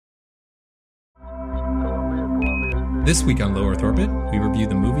This week on Low Earth Orbit, we review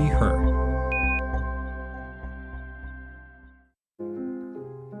the movie Her.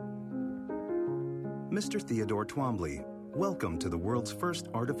 Mr. Theodore Twombly, welcome to the world's first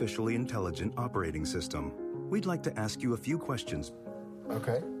artificially intelligent operating system. We'd like to ask you a few questions.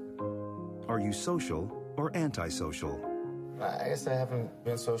 Okay. Are you social or antisocial? I guess I haven't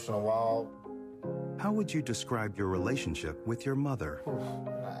been social in a while. How would you describe your relationship with your mother?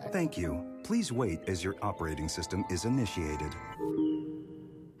 Thank you. Please wait as your operating system is initiated.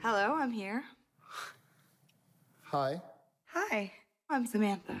 Hello, I'm here. Hi. Hi, I'm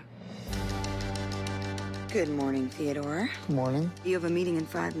Samantha. Good morning, Theodore. Good morning. You have a meeting in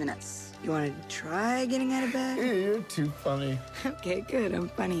 5 minutes. You want to try getting out of bed? You're too funny. Okay, good. I'm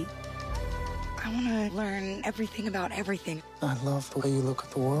funny. I want to learn everything about everything. I love the way you look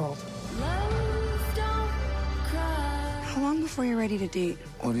at the world. How long before you're ready to date?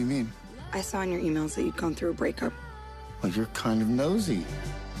 What do you mean? I saw in your emails that you'd gone through a breakup. Well, you're kind of nosy.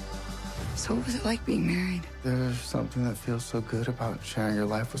 So what was it like being married? There's something that feels so good about sharing your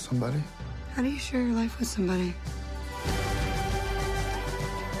life with somebody. How do you share your life with somebody?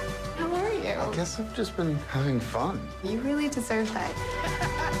 How are you? I guess I've just been having fun. You really deserve that.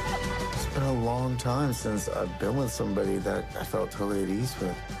 It's been a long time since I've been with somebody that I felt totally at ease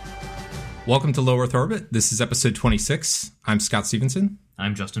with. Welcome to Low Earth Orbit. This is episode 26. I'm Scott Stevenson.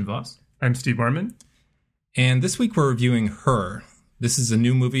 I'm Justin Voss. I'm Steve Barman. And this week we're reviewing Her. This is a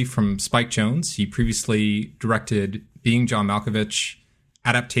new movie from Spike Jonze. He previously directed Being John Malkovich,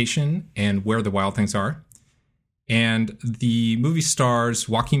 Adaptation, and Where the Wild Things Are. And the movie stars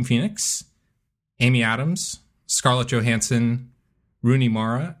Joaquin Phoenix, Amy Adams, Scarlett Johansson, Rooney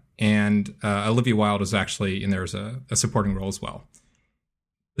Mara, and Olivia Wilde is actually in there as a supporting role as well.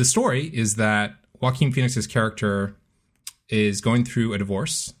 The story is that Joaquin Phoenix's character is going through a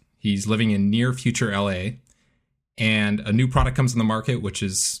divorce. He's living in near future LA, and a new product comes on the market, which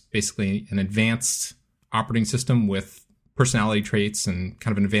is basically an advanced operating system with personality traits and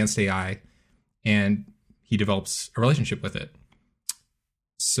kind of an advanced AI, and he develops a relationship with it.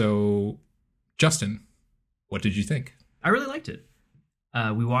 So, Justin, what did you think? I really liked it.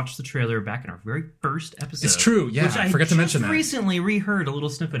 We watched the trailer back in our very first episode. It's true, yeah. Which I forgot to mention that. Recently reheard a little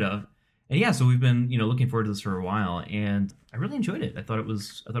snippet of, and yeah, so we've been looking forward to this for a while, and I really enjoyed it. I thought it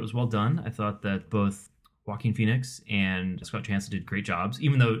was well done. I thought that both Joaquin Phoenix and Scarlett Johansson did great jobs,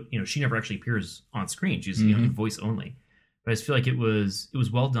 even though she never actually appears on screen. She's voice only. But I just feel like it was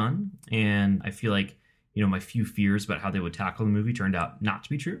well done, and I feel like my few fears about how they would tackle the movie turned out not to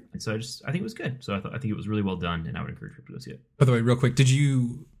be true. And so I think it was good. So I think it was really well done, and I would encourage people to go see it. By the way, real quick,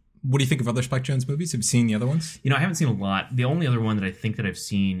 what do you think of other Spike Jonze movies? Have you seen the other ones? I haven't seen a lot. The only other one that I think that I've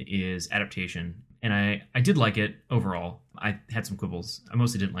seen is Adaptation, and I did like it overall. I had some quibbles. I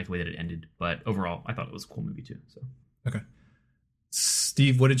mostly didn't like the way that it ended, but overall, I thought it was a cool movie too. So okay,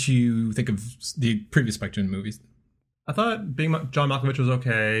 Steve, what did you think of the previous Spike Jonze movies? I thought Being John Malkovich was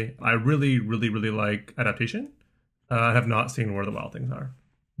okay. I really, really, really like Adaptation. I have not seen Where the Wild Things Are.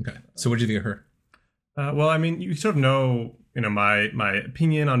 Okay, so what did you think of Her? Well, I mean, you sort of know, my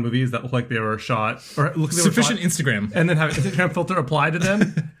opinion on movies that look like they were shot or look like they Sufficient were shot, Instagram, and then have an Instagram filter applied to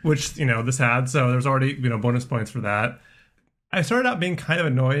them, which this had. So there's already bonus points for that. I started out being kind of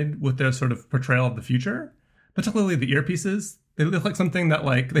annoyed with their sort of portrayal of the future, particularly the earpieces. They look like something that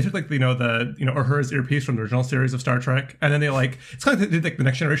they took Uhura's earpiece from the original series of Star Trek, and then it's kind of like they did the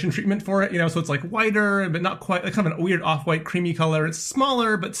Next Generation treatment for it, so it's like whiter but not quite, kind of a weird off-white creamy color. It's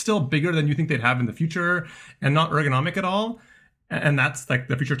smaller but still bigger than you think they'd have in the future, and not ergonomic at all. And that's like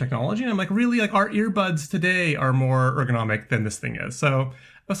the future technology. And I'm like, really, our earbuds today are more ergonomic than this thing is. So I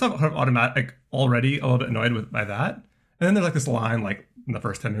was sort of automatic, already a little bit annoyed by that. And then there's this line in the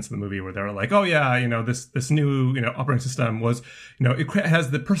first 10 minutes of the movie where they're like, oh yeah, this new, operating system was, it has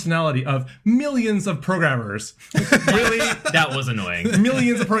the personality of millions of programmers. Really? that was annoying.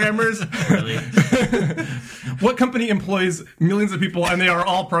 Millions of programmers? Really? What company employs millions of people and they are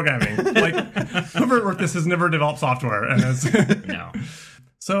all programming? Whoever wrote this has never developed software. And no.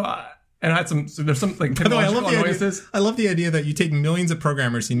 So, and I had there's some By the way, I love the idea that you take millions of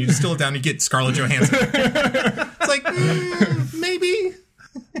programmers and you distill it down to get Scarlett Johansson. It's like, maybe.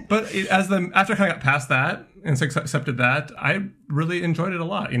 But after I kind of got past that and accepted that, I really enjoyed it a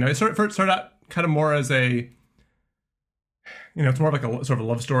lot. It started out kind of more as a, it's more like a sort of a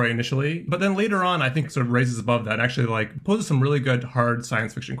love story initially. But then later on, I think sort of raises above that and actually poses some really good, hard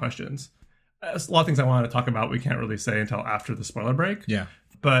science fiction questions. There's a lot of things I want to talk about we can't really say until after the spoiler break. Yeah.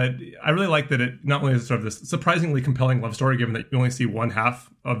 But I really like that it not only is sort of this surprisingly compelling love story, given that you only see one half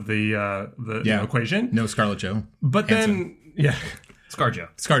of the equation. No Scarlett Jo. But then, yeah. ScarJo.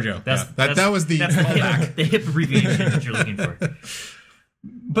 ScarJo. That's, That was the that's fallback. the hip abbreviation that you're looking for.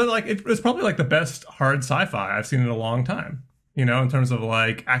 But like it was probably like the best hard sci-fi I've seen in a long time, you know, in terms of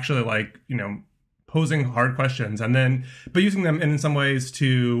like actually like, you know, posing hard questions and then but using them in some ways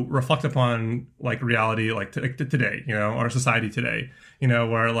to reflect upon like reality like today, you know, our society today, you know,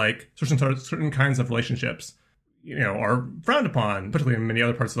 where like certain kinds of relationships, you know, are frowned upon, particularly in many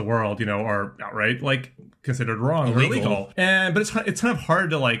other parts of the world, you know, are outright like considered wrong or illegal. And but it's kind of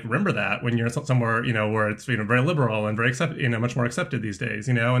hard to like remember that when you're somewhere, you know, where it's, you know, very liberal and very accepted, you know, much more accepted these days,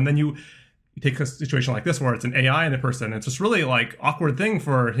 you know, and then you take a situation like this where it's an AI and a person. It's just really like awkward thing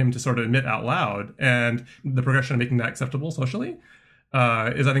for him to sort of admit out loud, and the progression of making that acceptable socially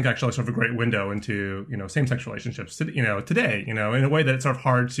is, I think, actually sort of a great window into, you know, same-sex relationships, you know, today, you know, in a way that it's sort of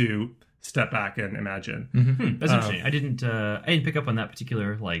hard to step back and imagine. That's interesting. I didn't pick up on that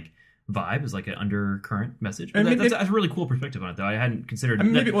particular like vibe as like an undercurrent message. But that's a really cool perspective on it, though. I hadn't considered. I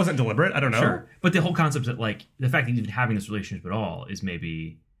mean, maybe it wasn't deliberate. I don't know. Sure, but the whole concept that like the fact that even having this relationship at all is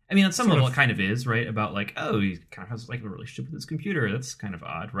maybe. I mean, on some level, it kind of is, right? About like, oh, he kind of has like a relationship with his computer. That's kind of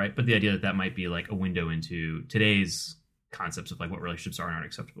odd, right? But the idea that might be like a window into today's concepts of like what relationships are and aren't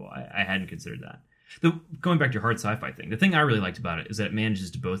acceptable, I hadn't considered that. Going back to your hard sci-fi thing, the thing I really liked about it is that it manages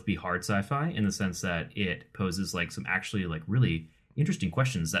to both be hard sci-fi in the sense that it poses like some actually like really interesting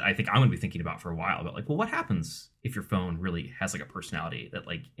questions that I think I'm going to be thinking about for a while. About like, well, what happens if your phone really has like a personality that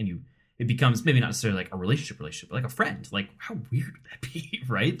like, and it becomes maybe not necessarily like a relationship, but like a friend. Like, how weird would that be,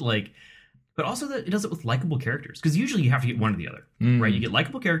 right? Like, but also that it does it with likable characters, because usually you have to get one or the other, right? You get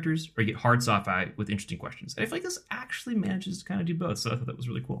likable characters or you get hard sci-fi with interesting questions. And I feel like this actually manages to kind of do both. So I thought that was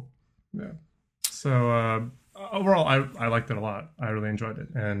really cool. Yeah. So overall, I liked it a lot. I really enjoyed it,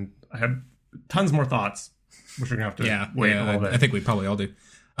 and I have tons more thoughts, which we're gonna have to wait a little bit. I think we probably all do.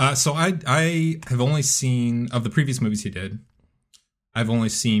 So I have only seen, of the previous movies he did, I've only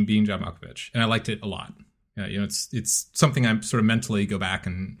seen Being John Malkovich, and I liked it a lot. You know, it's something I sort of mentally go back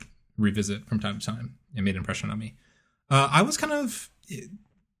and revisit from time to time. It made an impression on me. I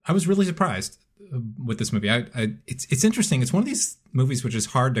was really surprised with this movie. It's interesting. It's one of these movies which is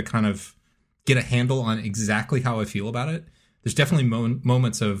hard to kind of get a handle on exactly how I feel about it. There's definitely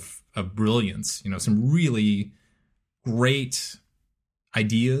moments of brilliance, you know, some really great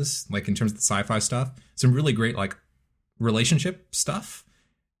ideas, like in terms of the sci-fi stuff, some really great like relationship stuff.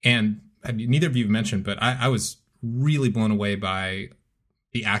 And neither of you have mentioned, but I was really blown away by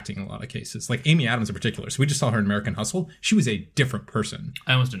the acting in a lot of cases, like Amy Adams in particular. So we just saw her in American Hustle. She was a different person.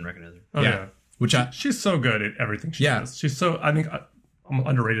 I almost didn't recognize her. Oh, yeah. Which she's so good at everything she does. She's so, I think,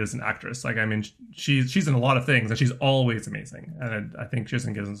 underrated as an actress. Like, I mean, she's in a lot of things, and she's always amazing. And I think she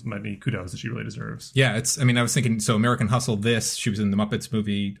doesn't get as many kudos as she really deserves. Yeah, I was thinking, so American Hustle, she was in the Muppets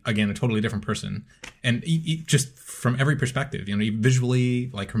movie, again, a totally different person. And just from every perspective, you know, visually,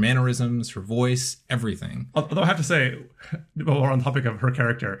 like her mannerisms, her voice, everything. Although I have to say, while we're on the topic of her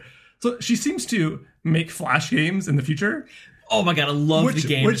character, so she seems to make Flash games in the future. Oh my god, I love the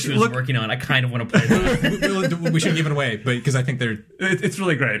game she was working on. I kind of want to play that. We shouldn't give it away, but because I think it's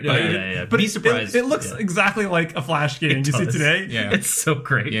really great. Yeah. But be surprised. It looks exactly like a Flash game you see today. Yeah, it's so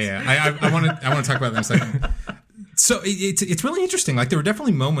great. Yeah. I want to talk about that in a second. So it's really interesting. Like, there were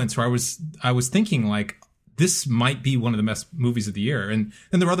definitely moments where I was thinking like, this might be one of the best movies of the year, and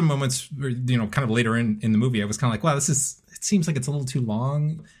then there were other moments where, you know, kind of later in the movie, I was kind of like, wow, it seems like it's a little too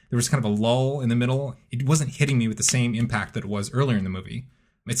long. There was kind of a lull in the middle. It wasn't hitting me with the same impact that it was earlier in the movie.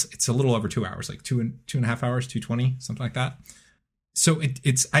 It's a little over 2 hours, like two and a half hours, 2:20, something like that. So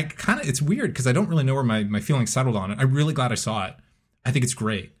it's weird because I don't really know where my feelings settled on it. I'm really glad I saw it. I think it's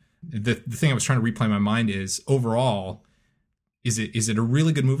great. The thing I was trying to replay in my mind is, overall, is it a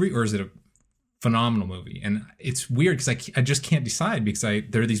really good movie or is it a phenomenal movie? And it's weird because I just can't decide, because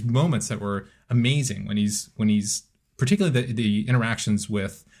there are these moments that were amazing when he's particularly the interactions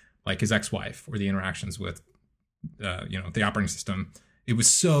with like his ex-wife, or the interactions with the operating system. It was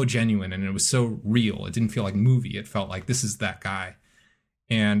so genuine and it was so real. It didn't feel like movie. It felt like this is that guy.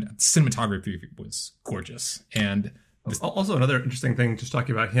 And cinematography was gorgeous. And also another interesting thing, just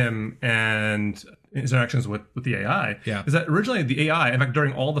talking about him and his interactions with the AI, is that originally the AI, in fact,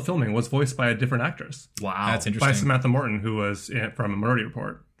 during all the filming, was voiced by a different actress. Wow, that's interesting. By Samantha Morton, who was from Minority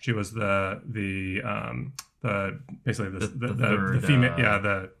Report. She was the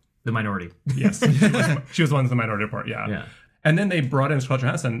female, the minority. Yes, she was one of the Minority Report. Yeah. And then they brought in Scarlett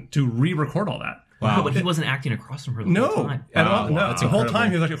Johansson to re-record all that. Wow, but he wasn't acting across from her the whole time. At all. No, the whole time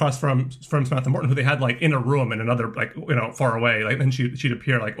he was actually across from Samantha Morton, who they had like in a room in another, like, you know, far away. Like, then she'd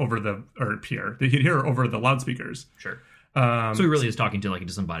appear like he'd hear her over the loudspeakers. Sure. So he really is talking to like a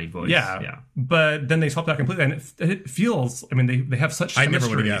disembodied voice. Yeah. But then they swapped out completely, and it feels. I mean, they have such. I never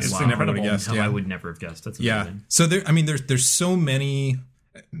chemistry. would have guessed. It's I never would have incredible. guessed. No, Yeah. I would never have guessed. That's Yeah. amazing. So there's so many,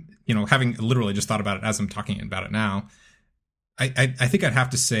 having literally just thought about it as I'm talking about it now, I think I'd have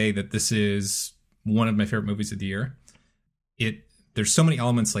to say that this is one of my favorite movies of the year. There's so many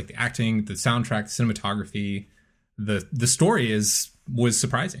elements like the acting, the soundtrack, the cinematography, the story was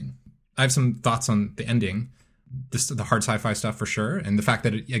surprising. I have some thoughts on the ending, the hard sci-fi stuff for sure, and the fact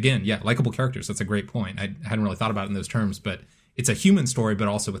that likable characters. That's a great point. I hadn't really thought about it in those terms, but it's a human story, but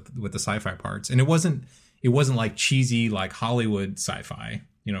also with the sci-fi parts. And it wasn't like cheesy like Hollywood sci-fi,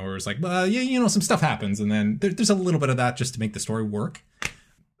 where it's like, well, some stuff happens, and then there's a little bit of that just to make the story work.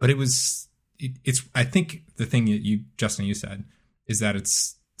 But it's I think the thing that Justin, you said is that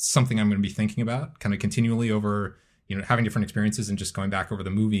it's something I'm going to be thinking about kind of continually over, having different experiences and just going back over the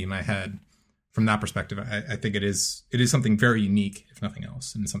movie in my head. From that perspective, I think it is something very unique, if nothing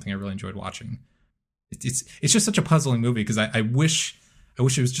else, and something I really enjoyed watching. It's just such a puzzling movie because I wish it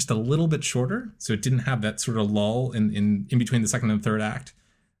was just a little bit shorter, so it didn't have that sort of lull in between the second and third act.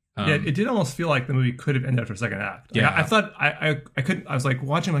 It did almost feel like the movie could have ended after second act. Yeah. I thought I couldn't. I was like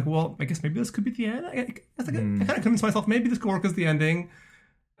watching, like, well, I guess maybe this could be the end. I kind of convinced myself maybe this could work as the ending,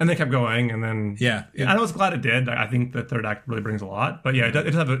 and then it kept going, and then and I was glad it did. I think the third act really brings a lot, but it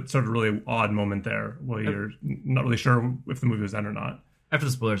does have a sort of really odd moment there where you're not really sure if the movie was end or not. After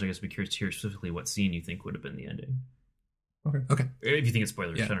the spoilers, I guess I'd be curious to hear specifically what scene you think would have been the ending. Okay. If you think it's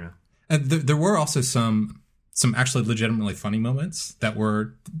spoilers, Yeah. I don't know. There were also some actually legitimately funny moments that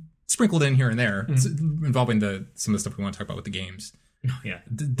were sprinkled in here and there, involving some of the stuff we want to talk about with the games. Yeah.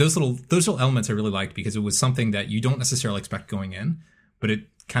 Those little elements I really liked because it was something that you don't necessarily expect going in, but it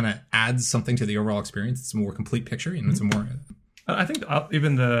kind of adds something to the overall experience. It's a more complete picture, and it's a more. I think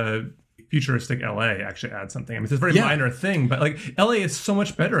even the futuristic LA actually adds something. I mean, it's a very minor thing, but like LA is so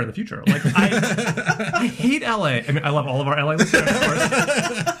much better in the future. Like I hate LA. I mean, I love all of our LA listeners, of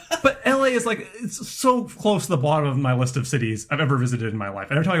course. But LA is like, it's so close to the bottom of my list of cities I've ever visited in my life.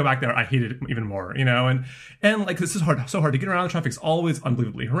 And every time I go back there, I hate it even more, and like this is so hard to get around. The traffic's always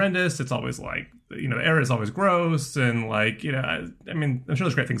unbelievably horrendous. It's always like, the air is always gross. And like, I mean, I'm sure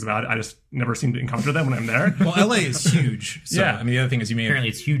there's great things about it. I just never seem to encounter them when I'm there. Well, LA is huge. So, Yeah. I mean, the other thing is Apparently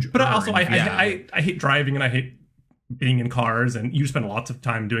it's huge. But also, I hate driving and I hate being in cars, and you spend lots of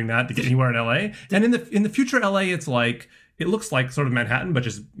time doing that to get anywhere in LA. And in the future LA, it's like, it looks like sort of Manhattan, but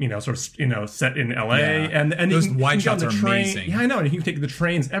just set in LA. Yeah. And those you can wide get on shots the are train. amazing. Yeah, I know. And you can take the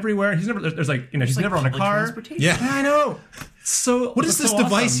trains everywhere. He's never there's like he's like never on a public car. transportation. Yeah. I know. So What is this so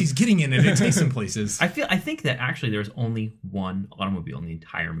device awesome. he's getting in and it takes him places? I think that actually there's only one automobile in the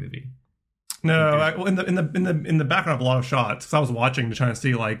entire movie. No, in the background of a lot of shots, because I was watching to try to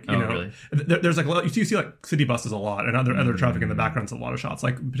see like really? there's like you see like city buses a lot and other traffic in the backgrounds, a lot of shots,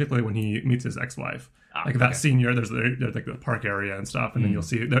 like particularly when he meets his ex-wife, like that senior. There's like the park area and stuff, and then you'll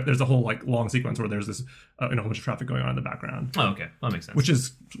see there's a whole like long sequence where there's this a whole bunch of traffic going on in the background, Oh, okay. That makes sense. which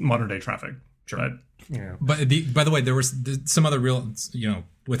is modern day traffic. Sure. But But by the way, there was some other real,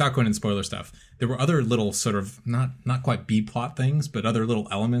 without going into spoiler stuff, there were other little sort of not quite B plot things, but other little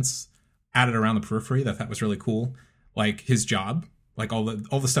elements added around the periphery that I thought was really cool, like his job, like all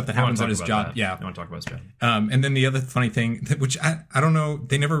the stuff that happens at his job. That. Yeah, I want to talk about his job. and then the other funny thing, which I don't know,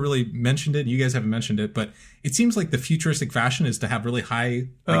 they never really mentioned it. You guys haven't mentioned it, but it seems like the futuristic fashion is to have really high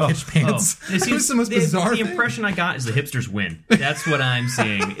hitched pants. It It was the most bizarre The thing. impression I got is the hipsters win. That's what I'm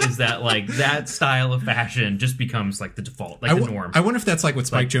seeing, is that like that style of fashion just becomes like the default, like the norm. I wonder if that's like what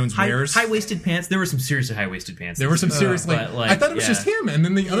Spike Jones wears. High-waisted pants. There were some seriously high-waisted pants. There were some seriously. but, like, I thought it was yeah. just him, and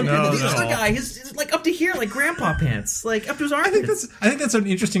then the other people. The other guy is like up to here, like grandpa pants, like up to his I armpits. think that's an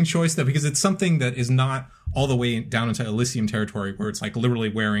interesting choice though, because it's something that is not all the way down into Elysium territory where it's like literally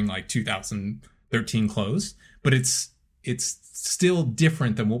wearing like 2013 clothes, but it's still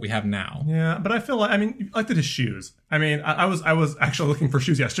different than what we have now. yeah, but I feel like, I mean, I looked at his shoes. I mean, I was actually looking for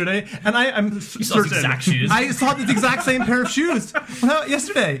shoes yesterday, and I'm saw his exact shoes? I saw the exact same pair of shoes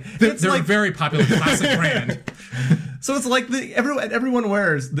yesterday. It's They're like, a very popular classic brand. so it's like everyone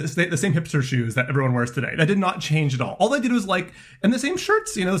wears the same hipster shoes that everyone wears today. That did not change at all. All they did was like, and the same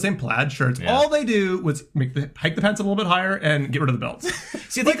shirts, the same plaid shirts. Yeah. All they do was hike the pants a little bit higher and get rid of the belts.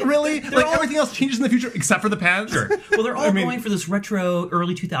 See, I like think really, they're like all- everything else changes in the future except for the pants. Sure. Well, they're all going for this retro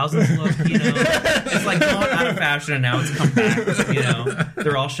early 2000s look, It's like gone out of fashion and now it's come back,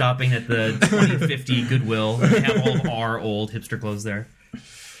 They're all shopping at the 2050 Goodwill. They have all of our old hipster clothes there.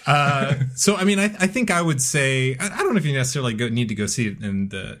 So I mean, I think I would say I don't know if you necessarily need to go see it in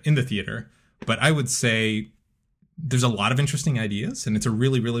the theater, but I would say there's a lot of interesting ideas, and it's a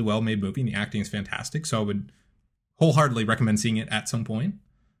really, really well made movie, and the acting is fantastic. So I would wholeheartedly recommend seeing it at some point.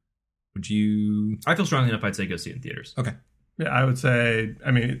 Would you? I feel strongly enough I'd say go see it in theaters. Okay. Yeah, I would say,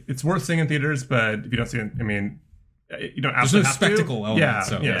 I mean, it's worth seeing in theaters, but if you don't see it, I mean, you don't There's absolutely no have spectacle to. element, Yeah,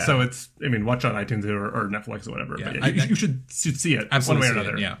 so- yeah. Yeah. So it's, I mean, watch on iTunes or Netflix or whatever. Yeah, But you should see it Absolutely. one way or see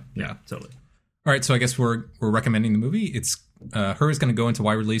it. another. Yeah. Totally. All right, so I guess we're recommending the movie. It's Her is going to go into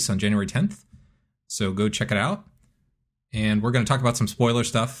wide release on January 10th, so go check it out. And we're going to talk about some spoiler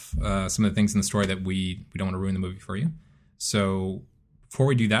stuff, some of the things in the story that we don't want to ruin the movie for you. So before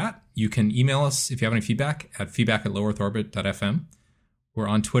we do that, you can email us if you have any feedback at feedback@lowerearthorbit.fm. We're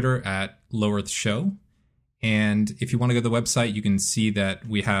on Twitter at Low Earth Show. And if you want to go to the website, you can see that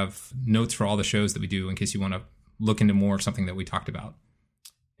we have notes for all the shows that we do in case you want to look into more of something that we talked about.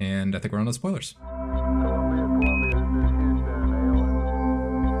 And I think we're on to spoilers.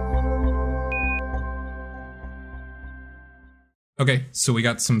 Okay, so we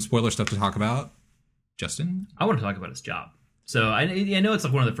got some spoiler stuff to talk about. Justin? I want to talk about his job. So I know it's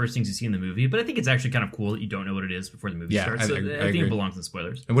like one of the first things you see in the movie, but I think it's actually kind of cool that you don't know what it is before the movie starts. So I think agree. it belongs in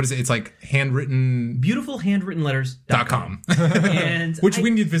spoilers. And what is it? It's like handwritten... Beautiful handwritten letters.com. and which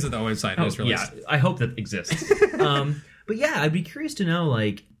we need to visit that website. Yeah, I hope that exists. But yeah, I'd be curious to know,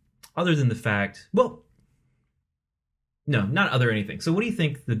 like, other than the fact... Well, no, not other anything. So what do you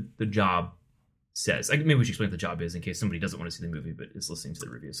think the job says? Maybe we should explain what the job is in case somebody doesn't want to see the movie but is listening to the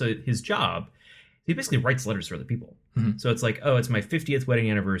review. So his job... He basically writes letters for other people. Mm-hmm. So it's like, oh, it's my 50th wedding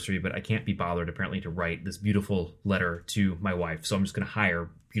anniversary, but I can't be bothered apparently to write this beautiful letter to my wife. So I'm just going to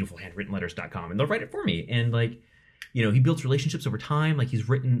hire beautifulhandwrittenletters.com and they'll write it for me. And like, you know, he builds relationships over time. Like he's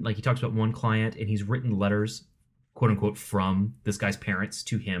written, like he talks about one client and he's written letters, quote unquote, from this guy's parents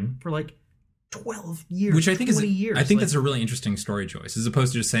to him for like 12 years, which I think 20 years. I think that's a really interesting story choice, as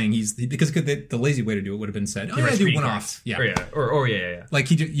opposed to just saying because the lazy way to do it would have been said, oh, I do one off. Yeah. Or yeah. Like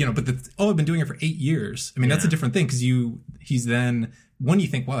he did, you know, but I've been doing it for 8 years. I mean, that's a different thing because he's then, one, you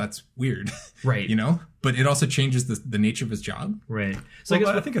think, well, that's weird. Right. You know, but it also changes the nature of his job. Right. So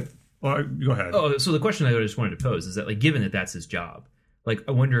Well, I think go ahead. Oh, so the question I just wanted to pose is that, like, given that that's his job, like,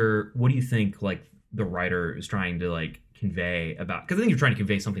 I wonder, what do you think, like, the writer is trying to, like, convey about, because I think you're trying to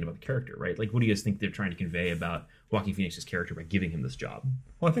convey something about the character, right? Like, what do you guys think they're trying to convey about Joaquin Phoenix's character by giving him this job?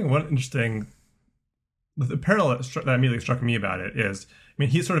 Well, I think one interesting, the parallel that immediately struck me about it is, I mean,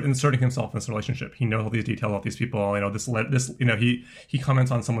 he's sort of inserting himself in this relationship. He knows all these details about these people. You know, this, you know, he comments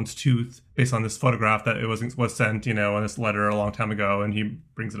on someone's tooth based on this photograph that it was sent, you know, in this letter a long time ago, and he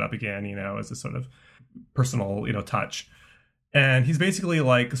brings it up again, you know, as this sort of personal, you know, touch. And he's basically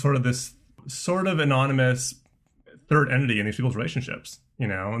like sort of this sort of anonymous third entity in these people's relationships, you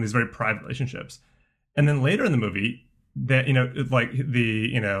know, in these very private relationships. And then later in the movie, that, you know, like the,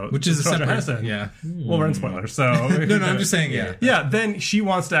 you know, which is a separate, Johansson, yeah. Well, we're in spoilers, so no, I'm just saying, yeah. Yeah, then she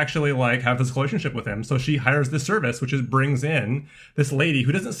wants to actually like have this relationship with him, so she hires this service, which is brings in this lady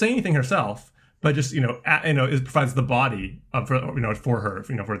who doesn't say anything herself, but just it provides the body of, you know, for her,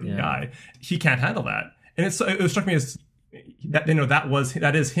 you know, for the guy. He can't handle that, and it struck me as that, you know,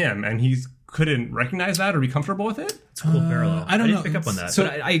 that is him, and he couldn't recognize that or be comfortable with it. It's a cool parallel. I didn't pick up on that, so,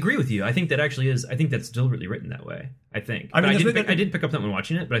 but I agree with you. I think that actually is. I think that's deliberately written that way. I think. I mean, I didn't pick up that when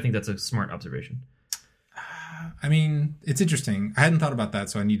watching it, but I think that's a smart observation. I mean, it's interesting. I hadn't thought about that,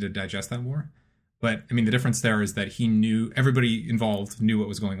 so I need to digest that more. But I mean, the difference there is that everybody involved knew what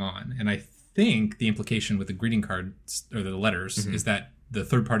was going on, and I think the implication with the greeting cards or the letters is that the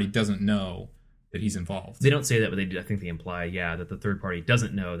third party doesn't know that he's involved. They don't say that, but I think they imply, that the third party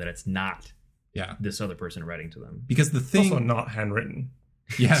doesn't know that it's not this other person writing to them. Because the thing... Also not handwritten.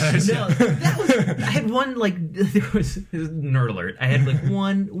 Yeah. I had one, like, there was nerd alert. I had like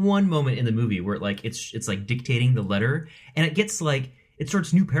one moment in the movie where like it's like dictating the letter, and it gets like, it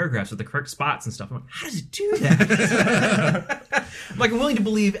starts new paragraphs with the correct spots and stuff. I'm like, how does it do that? I'm like, I'm willing to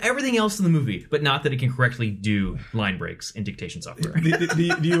believe everything else in the movie, but not that it can correctly do line breaks in dictation software.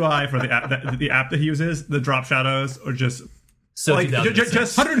 The UI for the app that he uses, the drop shadows, are just so like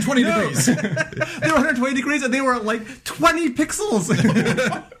just 120 degrees. They were 120 degrees, and they were like 20 pixels.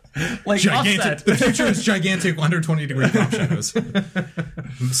 Like gigantic. offset. The future is gigantic 120 degree drop shadows.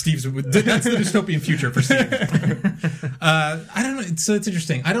 Steve's that's the dystopian future for Steve. I don't know. So it's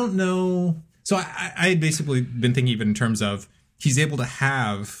interesting. I don't know. So I had basically been thinking of it in terms of he's able to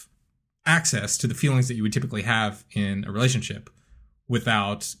have access to the feelings that you would typically have in a relationship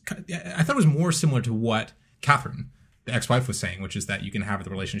without. I thought it was more similar to what Catherine, the ex-wife, was saying, which is that you can have the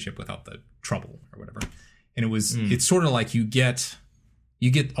relationship without the trouble or whatever. And it was it's sort of like you get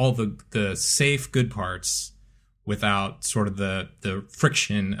all the safe good parts without sort of the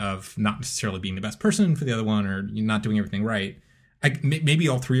friction of not necessarily being the best person for the other one or not doing everything right. Maybe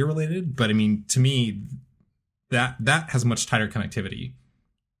all three are related, but I mean, to me, that has much tighter connectivity,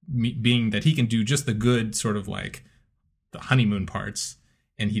 being that he can do just the good sort of like the honeymoon parts,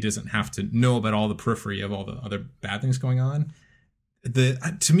 and he doesn't have to know about all the periphery of all the other bad things going on.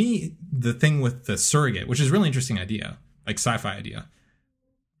 To me, the thing with the surrogate, which is a really interesting idea, like sci-fi idea,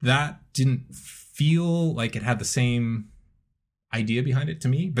 that didn't feel like it had the same idea behind it to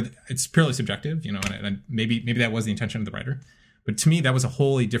me, but it's purely subjective, you know, and maybe that was the intention of the writer. But to me, that was a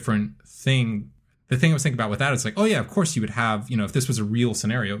wholly different thing. The thing I was thinking about with that is like, oh yeah, of course you would have, you know, if this was a real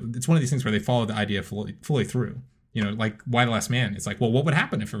scenario, it's one of these things where they follow the idea fully through. You know, like Why the Last Man. It's like, well, what would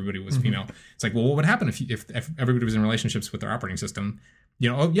happen if everybody was female? It's like, well, what would happen if everybody was in relationships with their operating system? You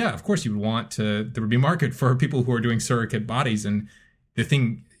know, oh yeah, of course you would want to. There would be a market for people who are doing surrogate bodies, and the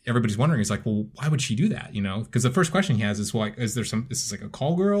thing everybody's wondering is like, well, why would she do that? You know, because the first question he has is, well, is there some? This is like a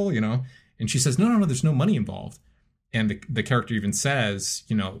call girl, you know? And she says, no, there's no money involved. And the character even says,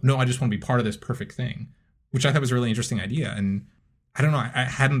 you know, no, I just want to be part of this perfect thing, which I thought was a really interesting idea. And I don't know, I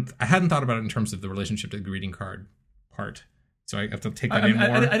hadn't thought about it in terms of the relationship to the greeting card part. So I have to take that in more.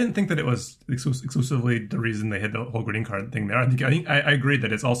 I didn't think that it was exclusively the reason they had the whole greeting card thing there. I think I agree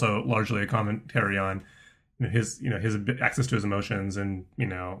that it's also largely a commentary on his access to his emotions and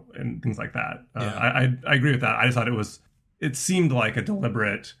and things like that. I agree with that. I just thought it seemed like a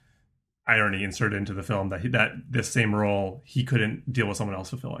deliberate irony inserted into the film that this same role he couldn't deal with someone else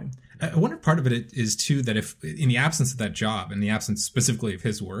fulfilling. I wonder if part of it is too that if in the absence of that job, in the absence specifically of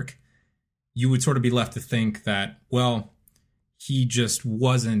his work, you would sort of be left to think that, well, he just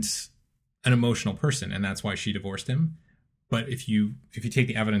wasn't an emotional person and that's why she divorced him. But if you take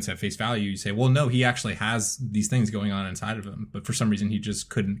the evidence at face value, you say, well, no, he actually has these things going on inside of him, but for some reason he just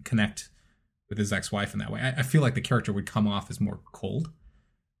couldn't connect with his ex-wife in that way. I feel like the character would come off as more cold,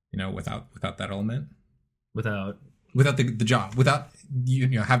 without that element. Without the job, without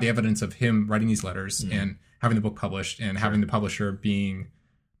have the evidence of him writing these letters and having the book published and having the publisher being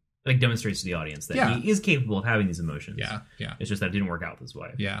like demonstrates to the audience that he is capable of having these emotions. Yeah. It's just that it didn't work out this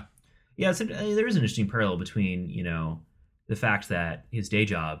way. Yeah. So there is an interesting parallel between the fact that his day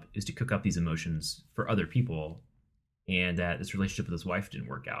job is to cook up these emotions for other people, and that this relationship with his wife didn't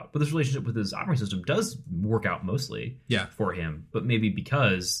work out. But this relationship with his operating system does work out mostly for him, but maybe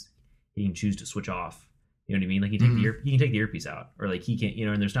because he can choose to switch off. You know what I mean? Like he can take the earpiece out, or like he can't,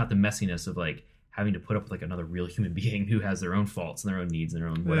 and there's not the messiness of like having to put up with like another real human being who has their own faults and their own needs and their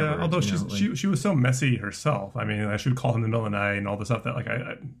own whatever. Yeah, although she was so messy herself. I mean, I should call him in the middle of the night and all this stuff that like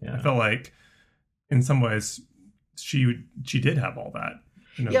I felt like in some ways she did have all that.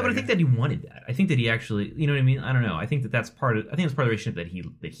 But I think that he wanted that. I think that he actually, you know what I mean? I don't know. I think that's part of the relationship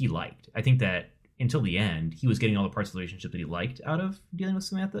that he liked. I think that until the end, he was getting all the parts of the relationship that he liked out of dealing with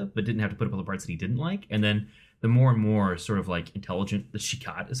Samantha, but didn't have to put up all the parts that he didn't like. And then the more and more sort of like intelligent that she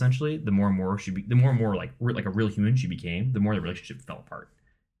got, essentially, the more and more like a real human she became, the more the relationship fell apart.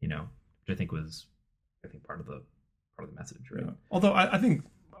 Which I think was part of the message, right? Yeah. Although I think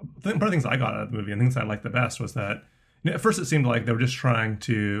part of the things I got out of the movie and things I liked the best was that at first it seemed like they were just trying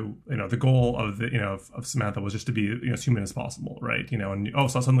to, the goal of of Samantha was just to be as human as possible, right?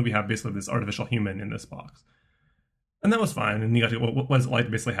 So suddenly we have basically this artificial human in this box, and that was fine. And you got to what is it like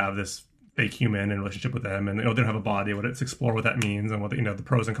to basically have this fake human in a relationship with them, and they don't have a body. Let's explore what that means and what the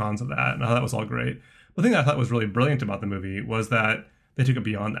pros and cons of that, and how that was all great. The thing that I thought was really brilliant about the movie was that they took it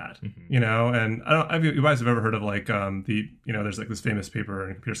beyond that, and I don't know if you guys have ever heard of like there's like this famous paper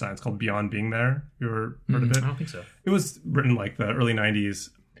in computer science called Beyond Being There. You ever heard of it? I don't think so. It was written like the early 90s,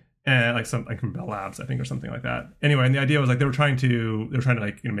 and like something from Bell Labs, I think, or something like that. Anyway, and the idea was like they were trying to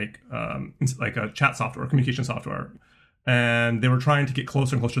like make like a chat software, communication software. And they were trying to get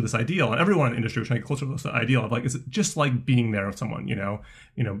closer and closer to this ideal, and everyone in the industry was trying to get closer to this ideal of like, is it just like being there with someone,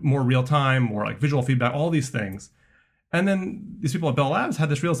 more real time, more like visual feedback, all these things. And then these people at Bell Labs had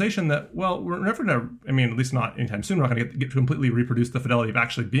this realization that, well, we're never going to, at least not anytime soon, we're not going to get to completely reproduce the fidelity of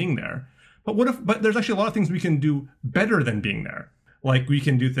actually being there. But there's actually a lot of things we can do better than being there. Like we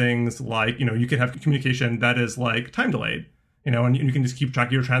can do things like, you can have communication that is like time delayed, and you can just keep track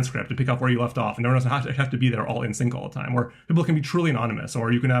of your transcript and pick up where you left off, and no one doesn't have to be there all in sync all the time. Or people can be truly anonymous,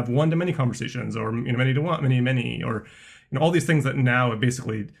 or you can have one-to-many conversations, or many-to-one, many, or all these things that now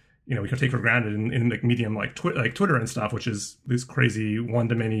basically we can take for granted in like medium like Twitter and stuff, which is these crazy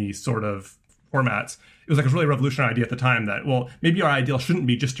one-to-many sort of formats. It was like a really revolutionary idea at the time that, well, maybe our ideal shouldn't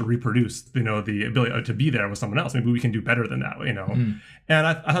be just to reproduce, the ability to be there with someone else. Maybe we can do better than that, And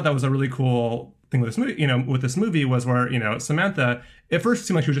I thought that was a really cool thing with this movie, with this movie was where, Samantha, at first it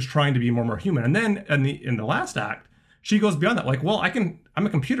seemed like she was just trying to be more and more human. And then in the last act, she goes beyond that. Like, well, I'm a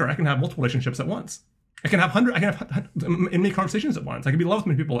computer. I can have multiple relationships at once. I can have many conversations at once. I can be in love with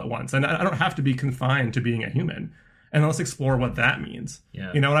many people at once, and I don't have to be confined to being a human. And let's explore what that means.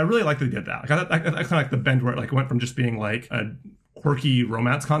 Yeah. And I really like that they did that. Like, I kind of like the bend where it went from just being like a quirky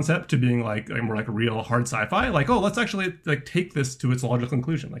romance concept to being like more like a real hard sci-fi. Like, oh, let's actually like take this to its logical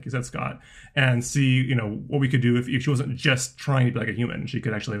conclusion, like you said, Scott, and see what we could do if she wasn't just trying to be like a human. She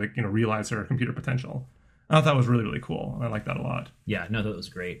could actually realize her computer potential. I thought that was really, really cool. And I like that a lot. Yeah, no, that was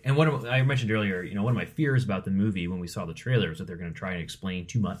great. And what I mentioned earlier, one of my fears about the movie when we saw the trailer is that they're going to try and explain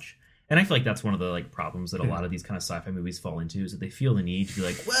too much. And I feel like that's one of the problems that a lot of these kind of sci-fi movies fall into, is that they feel the need to be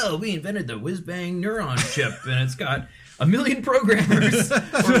like, well, we invented the whiz-bang neuron chip and it's got 1 million programmers or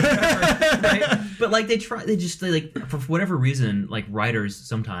whatever, right? But they for whatever reason, writers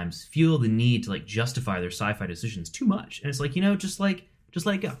sometimes feel the need to justify their sci-fi decisions too much. And it's just let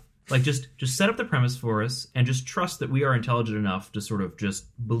it go. Just set up the premise for us and just trust that we are intelligent enough to sort of just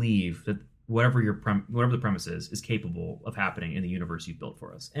believe that whatever the premise is capable of happening in the universe you've built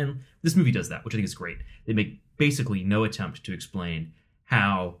for us. And this movie does that, which I think is great. They make basically no attempt to explain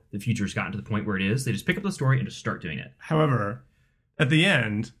how the future has gotten to the point where it is. They just pick up the story and just start doing it. However, at the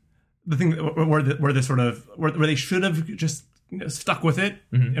end, the thing where they should have just stuck with it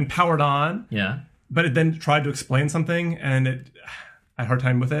and powered on, but it then tried to explain something, and I had a hard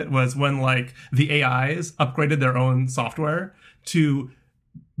time with it, was when the AIs upgraded their own software to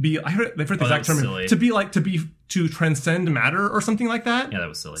be, I forget the exact term, silly. to transcend matter or something like that. Yeah, that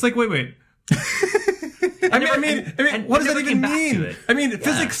was silly. It's wait. I mean, what does that even mean? I mean,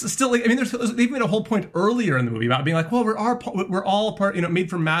 physics still. They've made a whole point earlier in the movie about being well, we're all part, made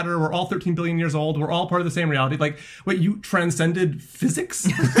from matter. We're all 13 billion years old. We're all part of the same reality. Wait, you transcended physics?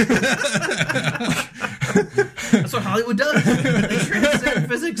 That's what Hollywood does. They transcend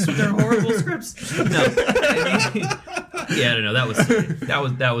physics with their horrible scripts. No, I don't know.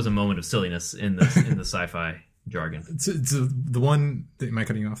 That was a moment of silliness in the sci-fi jargon. It's the one. Am I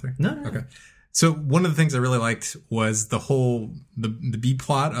cutting you off there? No. Okay. So one of the things I really liked was the whole the B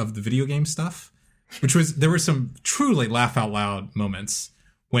plot of the video game stuff, which was, there were some truly laugh out loud moments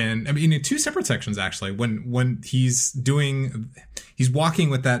when, in two separate sections actually, when he's walking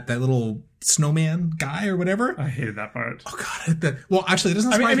with that little snowman guy or whatever. I hated that part. Oh god. Well, actually, it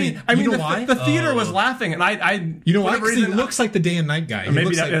doesn't surprise me. Why? The theater was laughing, and I you know why? Because he looks like the day and night guy.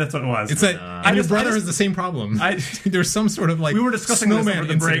 Maybe that's what it was. It's that your brother has the same problem. There's some sort of we were discussing snowman this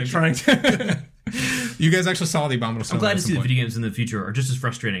over the break, trying to. You guys actually saw the Abominable Snowman. I'm glad to see that video games in the future are just as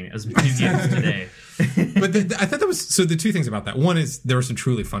frustrating as video games today. But I thought that was, so the two things about that. One is there were some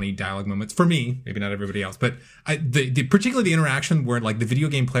truly funny dialogue moments for me, maybe not everybody else, but particularly the interaction where the video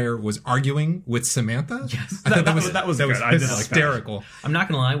game player was arguing with Samantha. Yes, I thought that was Like hysterical. that. I'm not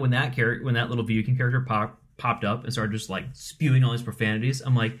gonna lie, when that little video game character popped up and started just spewing all these profanities,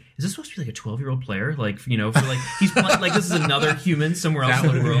 I'm like, is this supposed to be a 12-year-old player? He's playing, this is another human somewhere else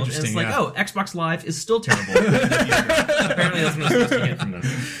in the world. And it's oh, Xbox Live is still terrible. Apparently that's what I'm supposed to get from this.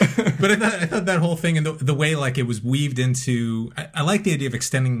 But I thought that whole thing and the way it was weaved into, I like the idea of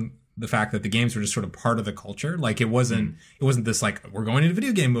extending the fact that the games were just sort of part of the culture. It wasn't this we're going into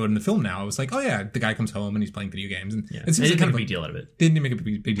video game mode in the film now. It was oh yeah, the guy comes home and he's playing video games, and it seems kind of a big deal out of it. They didn't make a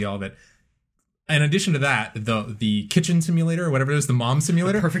big deal of it. In addition to that, the kitchen simulator or whatever it is, the mom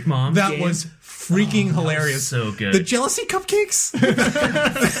simulator, the Perfect Mom, that game. Was freaking hilarious. So good. The jealousy cupcakes,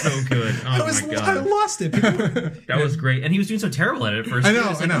 so good. Oh my god, I lost it. That was great, and he was doing so terrible at it at first. I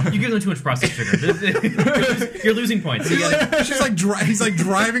know. You give them too much processed sugar. You're losing points. She's he's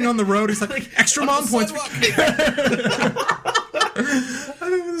driving on the road. He's extra mom points. I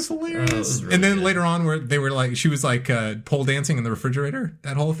think it was hilarious. It was really and then good. Later on, where they were she was pole dancing in the refrigerator.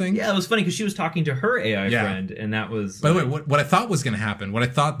 That whole thing. Yeah, it was funny because she was talking to her AI friend, and that was. By the way, what I thought was going to happen, what I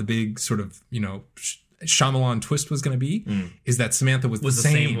thought the big sort of Shyamalan twist was going to be, is that Samantha was the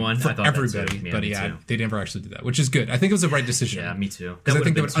same one for everybody, but they never actually did that, which is good. I think it was the right decision. Yeah, me too. Because I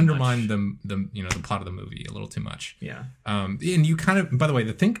think they would undermine the plot of the movie a little too much. Yeah. And you kind of, by the way,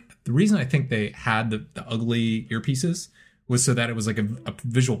 the reason I think they had the ugly earpieces was so that it was a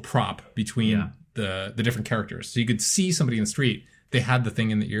visual prop between the different characters. So you could see somebody in the street, they had the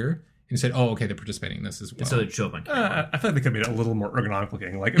thing in the ear, and you said, oh, okay, they're participating in this as well. So they'd show up on camera. I feel like they could be a little more ergonomic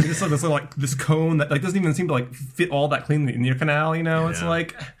looking. This cone that doesn't even seem to fit all that cleanly in the ear canal, It's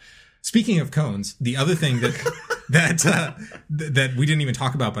Speaking of cones, the other thing that we didn't even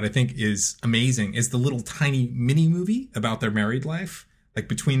talk about, but I think is amazing, is the little tiny mini movie about their married life,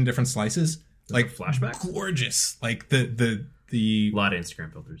 between different slices. Flashbacks, gorgeous. The a lot of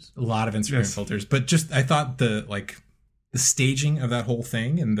Instagram filters, filters. But just I thought the staging of that whole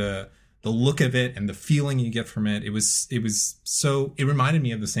thing and the the look of it and the feeling you get from it. It reminded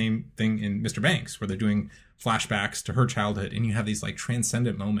me of the same thing in Mr. Banks, where they're doing flashbacks to her childhood, and you have these like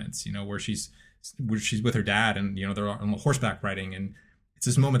transcendent moments, you know, where she's with her dad, and you know they're on horseback riding, and it's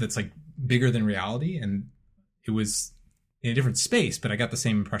this moment that's like bigger than reality, and it was in a different space, but I got the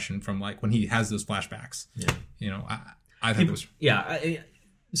same impression from like when he has those flashbacks. Yeah, you know, I think it was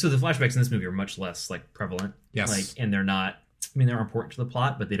so the flashbacks in this movie are much less like prevalent. Yes, like, and they're not. I mean, they're important to the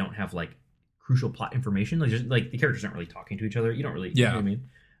plot, but they don't have like crucial plot information. Like the characters aren't really talking to each other. You don't really, you know what I mean.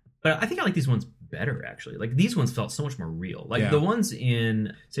 But I think I like these ones better, actually. Like, these ones felt so much more real. Like, the ones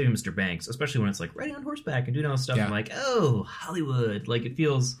in Saving Mr. Banks, especially when it's, like, riding on horseback and doing all this stuff, I'm like, oh, Hollywood. Like, it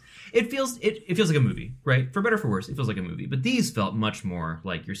feels like a movie, right? For better or for worse, it feels like a movie. But these felt much more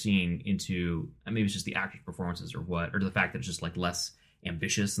like you're seeing into, maybe it's just the actors' performances or what, or the fact that it's just, like, less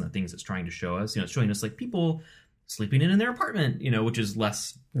ambitious in the things it's trying to show us. You know, it's showing us, like, people sleeping in their apartment, you know, which is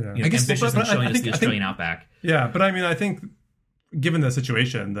less ambitious than showing us the Australian outback. Yeah, but I mean, I think given the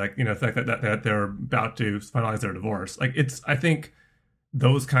situation, that, you know, the fact that they're about to finalize their divorce, like, it's, I think,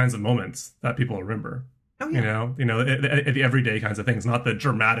 those kinds of moments that people remember. Oh, yeah. You know, the everyday kinds of things, not the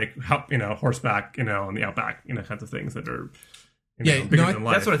dramatic, you know, horseback, you know, and the outback, you know, kinds of things that are, you know, bigger than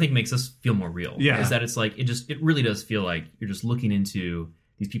life. That's what I think makes us feel more real. Yeah, is that it's like it really does feel like you're just looking into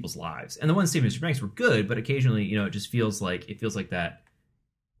these people's lives. And the ones Saving Mr. Banks were good, but occasionally, you know, it feels like that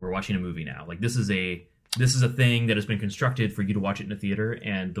we're watching a movie now. Like, this is a thing that has been constructed for you to watch it in a theater,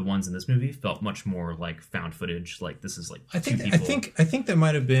 and the ones in this movie felt much more like found footage. Like, this is like I think that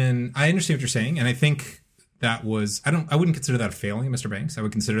might have been. I understand what you're saying, and I think that was. I wouldn't consider that a failing, Mr. Banks. I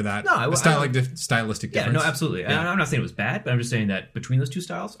would consider that a stylistic difference. Yeah, no, absolutely. Yeah. I'm not saying it was bad, but I'm just saying that between those two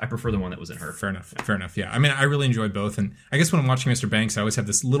styles, I prefer the one that was in Her. Fair enough. Yeah, I mean, I really enjoyed both, and I guess when I'm watching Mr. Banks, I always have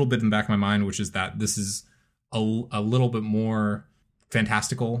this little bit in the back of my mind, which is that this is a little bit more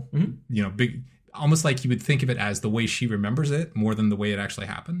fantastical. Mm-hmm. You know, big. Almost like you would think of it as the way she remembers it more than the way it actually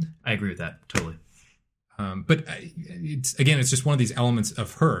happened. I agree with that totally. But it's just one of these elements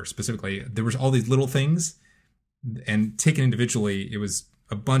of Her specifically. There was all these little things, and taken individually, it was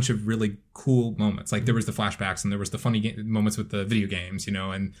a bunch of really cool moments. Like, there was the flashbacks, and there was the funny moments with the video games, you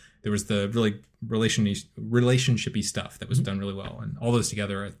know, and there was the really relationshipy stuff that was done really well, and all those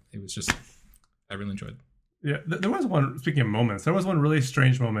together, it was just, I really enjoyed. Yeah, there was one. Speaking of moments, there was one really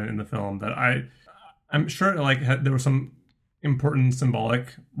strange moment in the film that I'm sure there was some important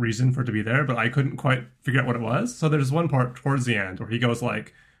symbolic reason for it to be there, but I couldn't quite figure out what it was. So there's one part towards the end where he goes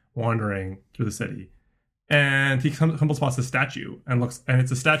like wandering through the city, and he stumbles past a statue and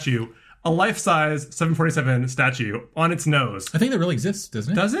it's a statue, a life-size 747 statue on its nose. I think that really exists,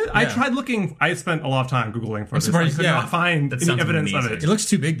 doesn't it? Does it? Yeah. I tried looking. I spent a lot of time Googling for this. I could not find any evidence of it. It looks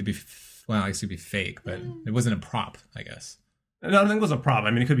too big to be. Well, I guess it'd be fake, but it wasn't a prop, I guess. I don't think it was a prop. I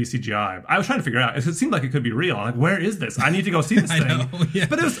mean, it could be CGI. I was trying to figure it out. It seemed like it could be real. I'm like, where is this? I need to go see this thing. I know, yeah.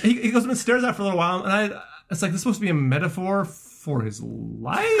 But he goes and stares at it for a little while, and it's like, this is supposed to be a metaphor for his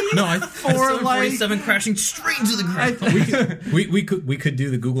life? No, I 747 crashing straight into the ground. We could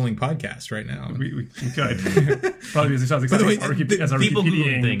do the Googling podcast right now. We could. Probably because it sounds exciting as a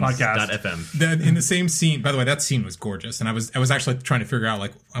Wikipedia podcast. .fm. In the same scene, by the way, that scene was gorgeous, and I was actually trying to figure out,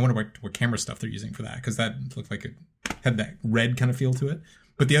 like, I wonder what camera stuff they're using for that, because that looked like it had that red kind of feel to it.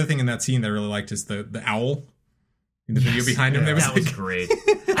 But the other thing in that scene that I really liked is the owl in the video behind him. Yeah, that was great.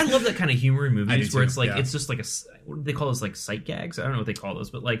 I love that kind of humor in movies where it's like it's just like what do they call those, like sight gags? I don't know what they call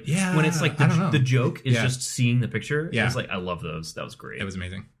those, but like when it's like the joke is just seeing the picture. Yeah, it's like, I love those. That was great. It was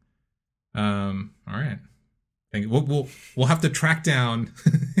amazing. All right. We'll have to track down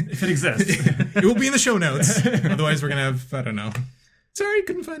if it exists. It will be in the show notes. Otherwise, we're gonna have, I don't know. Sorry,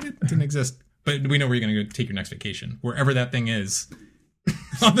 couldn't find it. Didn't exist. But we know where you're gonna go take your next vacation, wherever that thing is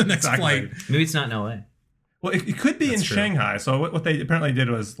on the next flight. Maybe it's not in LA. Well, it could be in Shanghai. So what they apparently did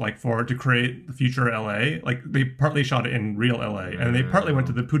was, like, to create the future LA, like, they partly shot it in real LA, and they partly went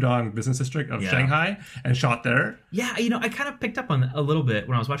to the Pudong business district of Shanghai and shot there. Yeah, you know, I kind of picked up on a little bit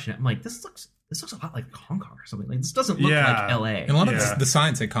when I was watching it. I'm like, this looks a lot like Hong Kong or something. Like, this doesn't look like LA. And a lot of the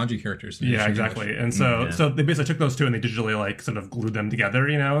signs say kanji characters. Yeah, exactly. And so they basically took those two and they digitally, like, sort of glued them together,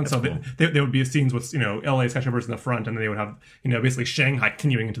 you know. And that's cool. There would be scenes with, you know, LA skyscrapers in the front, and then they would have, you know, basically Shanghai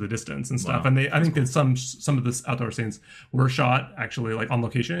continuing into the distance and stuff. Wow. And I think that some of this outdoor scenes were shot actually, like, on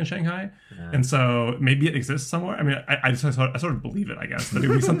location in Shanghai. Yeah. And so maybe it exists somewhere. I mean, I sort of believe it, I guess. But it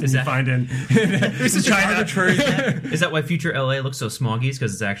would be something you find in China. Is that why future LA looks so smoggy?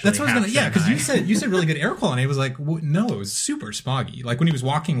 Because it's actually because you said really good air quality. It was like, no, it was super smoggy. Like, when he was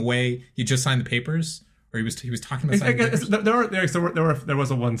walking away, he just signed the papers, where he was talking about I guess something. there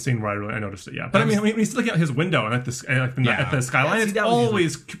was a one scene where I noticed it, yeah. But I mean, when he's looking out his window and at the skyline, Yeah, see, it's that was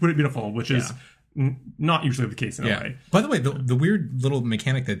always pretty beautiful, which is not usually the case in a way. By the way, the weird little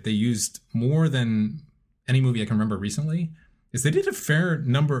mechanic that they used more than any movie I can remember recently is they did a fair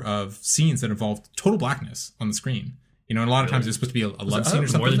number of scenes that involved total blackness on the screen. You know, and a lot of times it was supposed to be a love scene or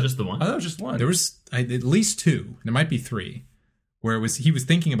something. More than just the one? I thought it was just one. There was at least two. There might be three. Where he was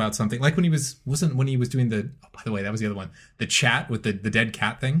thinking about something, like when he was doing the, oh, by the way, that was the other one, the chat with the dead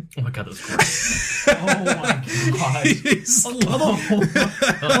cat thing. Oh my god, that was great. Oh my god.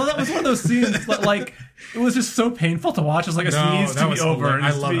 Well, that was one of those scenes, but like, it was just so painful to watch. It was like, it needs to be over. I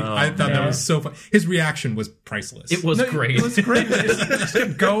love it. I thought that was so fun. His reaction was priceless. It was great. It was great. It just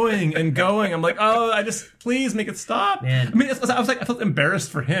kept going and going. I'm like, oh, please make it stop. Man. I mean, I felt embarrassed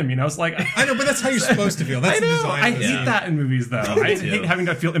for him. You know, it's like, I know, but that's how you're supposed to feel. That's I know. the design. I hate that in movies, though. I hate having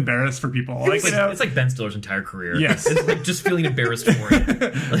to feel embarrassed for people. Like, It's like Ben Stiller's entire career. Yes. It's like just feeling embarrassed for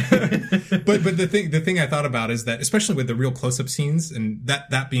it. But the thing I thought about is that, especially with the real close-up scenes, and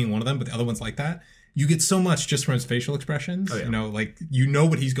that being one of them, but the other ones like that, you get so much just from his facial expressions. You know, like, you know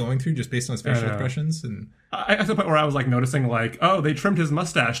what he's going through just based on his facial expressions. And I got to the point where I was like noticing, like, oh, they trimmed his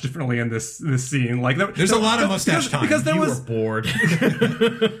mustache differently in this scene. Like, there's a lot of mustache time because there You was were bored.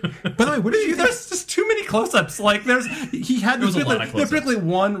 By the way, what did you think? There's just too many close-ups. Like, he had was a lot of close-ups. particularly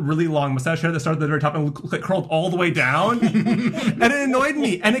one really long mustache hair that started at the very top and curled all the way down, and it annoyed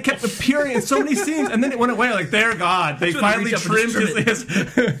me. And it kept appearing in so many scenes, and then it went away. Like, there, God, they finally reach up and trimmed just his.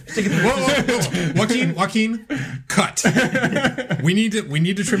 Whoa. Joaquin, cut. We need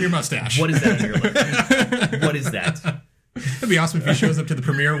to trim your mustache. What is that on your lip? What is that? It'd be awesome if he shows up to the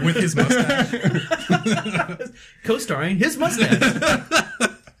premiere with his mustache. Co-starring his mustache.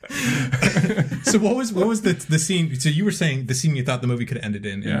 So what was the scene? So you were saying the scene you thought the movie could have ended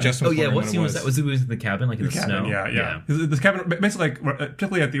in. And Justin was wondering what scene was that? Was it in the cabin, like in the snow? Yeah. This cabin, basically, like,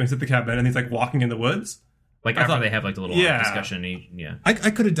 particularly at the end of the cabin, and he's like walking in the woods. Like after they have like the little discussion. I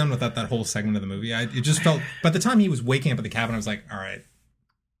could have done without that whole segment of the movie. It just felt, by the time he was waking up at the cabin, I was like, all right,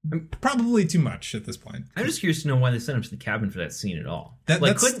 probably too much at this point. I'm just curious to know why they sent him to the cabin for that scene at all.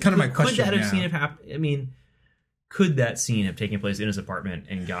 That's kind of my question. Could that have scene have happened? I mean, could that scene have taken place in his apartment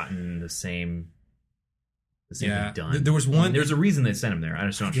and gotten the same thing done? There was one. I mean, there's a reason they sent him there. I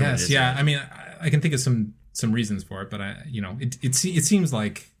just don't know. Yes, yeah. I mean, I can think of some reasons for it, but it seems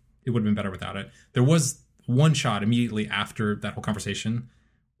like it would have been better without it. There was one shot immediately after that whole conversation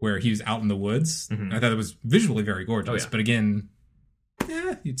where he was out in the woods. I thought it was visually very gorgeous, but again,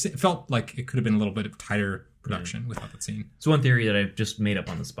 it felt like it could have been a little bit of tighter production without that scene. So one theory that I've just made up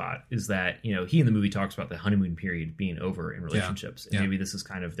on the spot is that, he in the movie talks about the honeymoon period being over in relationships. And maybe this is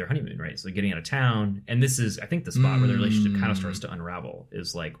kind of their honeymoon, right? So getting out of town. And this is, I think, the spot where the relationship kind of starts to unravel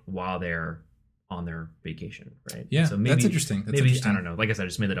is like while they're on their vacation, right? Yeah, so maybe, that's interesting. I don't know. Like I said, I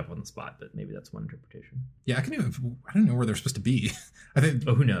just made it up on the spot, but maybe that's one interpretation. Yeah, I don't know where they're supposed to be. I think.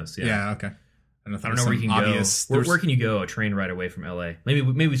 Oh, who knows? Yeah. Okay. I don't know where you can go. Where can you go? A train ride away from LA.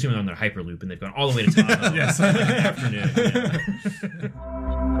 Maybe soon they're on their Hyperloop and they've gone all the way to Tahoe. Yes. Like afternoon.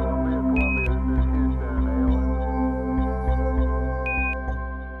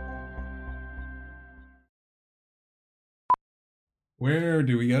 Where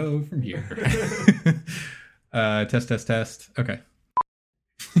do we go from here? Test. Okay.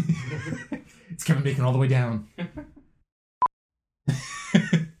 It's Kevin Bacon all the way down.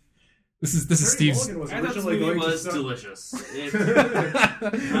 This is Steve's. I thought this movie was delicious. Is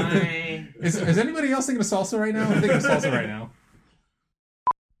anybody else thinking of salsa right now? I'm thinking of salsa right now.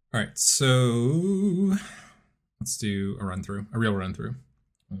 All right, so let's do a real run through.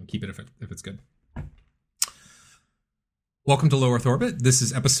 We'll keep it if it's good. Welcome to Low Earth Orbit. This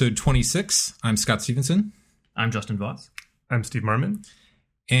is episode 26. I'm Scott Stevenson. I'm Justin Voss. I'm Steve Merman.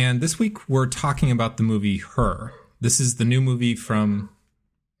 And this week we're talking about the movie Her. This is the new movie from...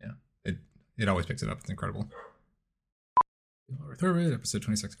 It always picks it up. It's incredible. Low Earth Orbit, episode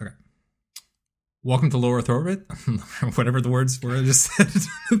 26. Okay. Welcome to Low Earth Orbit. Whatever the words were I just said.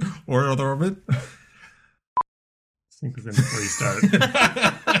 Low Earth Orbit. Sync was in before you start.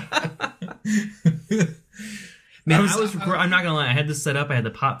 Man, I'm not gonna lie. I had this set up. I had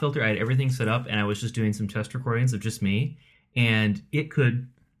the pop filter. I had everything set up, and I was just doing some test recordings of just me. And I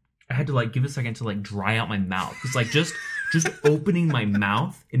had to like give a second to like dry out my mouth. It's like just opening my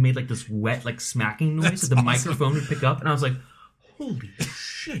mouth, it made like this wet like smacking noise that the microphone would pick up, and I was like, "Holy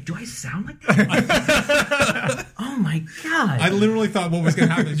shit! Do I sound like that?" Oh my god! I literally thought what was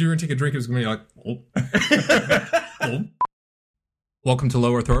gonna happen is you were gonna take a drink. It was gonna be like, oh. Welcome to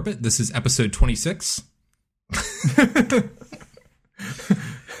Low Earth Orbit. This is episode 26. All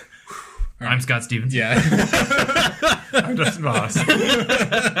right. I'm Scott Stevens. Yeah. I'm Justin Voss.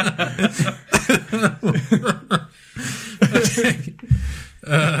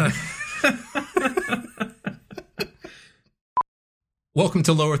 Welcome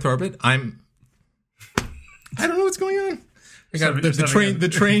to Low Earth Orbit. I don't know what's going on. I got Sorry, the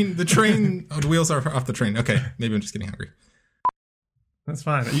just train. Oh, the wheels are off the train. Okay, maybe I'm just getting hungry. That's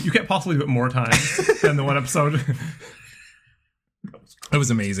fine. You can't possibly do it more times than the one episode. It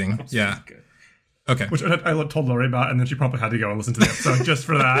was amazing. Yeah. Okay. Which I told Lori about, and then she probably had to go and listen to the episode just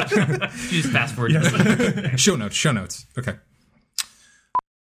for that. You just fast forward. Yes. Show notes. Okay.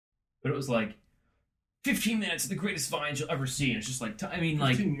 But it was like 15 minutes of the greatest vines you'll ever see. And it's just like,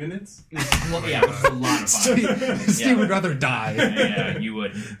 15 minutes? Yeah, it was a lot of vines. Steve would rather die. Yeah, you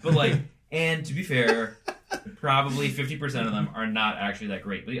would. But and to be fair, probably 50% of them are not actually that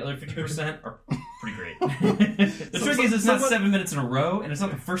great. But the other 50% are pretty great. The trick is it's not 7 minutes in a row, and it's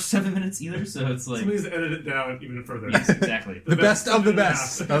not the first 7 minutes either, so it's like... Somebody's edited it down even further. Yes, exactly. The best of the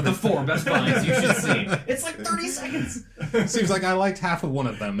best. The 4 best vines you should see. It's like 30 seconds. Seems like I liked half of one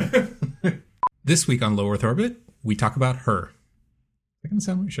of them. This week on Low Earth Orbit, we talk about Her. Is that going to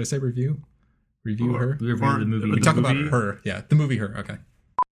sound weird? Should I say review? Review Her? We reviewed the movie. We talk about Her. Yeah, the movie Her. Okay.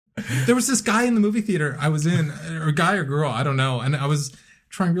 There was this guy in the movie theater I was in, or guy or girl, I don't know, and I was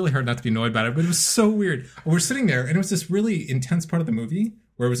trying really hard not to be annoyed about it, but it was so weird. We're sitting there, and it was this really intense part of the movie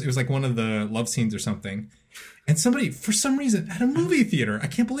where it was like one of the love scenes or something, and somebody, for some reason, at a movie theater, I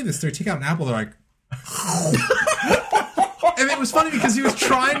can't believe this, they take out an apple, they're like, and it was funny because he was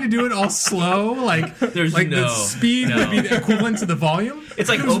trying to do it all slow, like the speed would be the equivalent to the volume. It's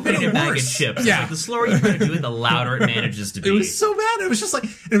like opening a bag of chips. Yeah. Like the slower you try to do it, the louder it manages to be. It was so bad. It was just like,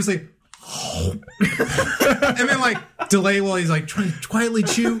 and then like delay while he's like trying to quietly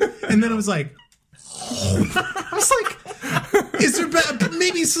chew, and then it was like, I was like, is there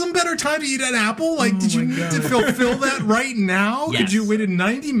maybe some better time to eat an apple? Like, did you need to fulfill that right now? Yes. Could you waited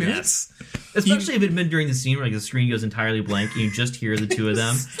 90 minutes? Yes. Especially if it had been during the scene where like the screen goes entirely blank and you just hear the two of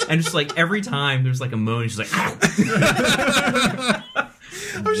them, and just like every time there's like a moan, she's like, ow.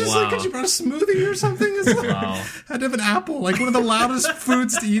 I was just like, could you brought a smoothie or something? It's like, Wow. had to have an apple, like one of the loudest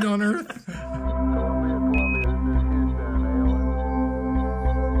foods to eat on earth.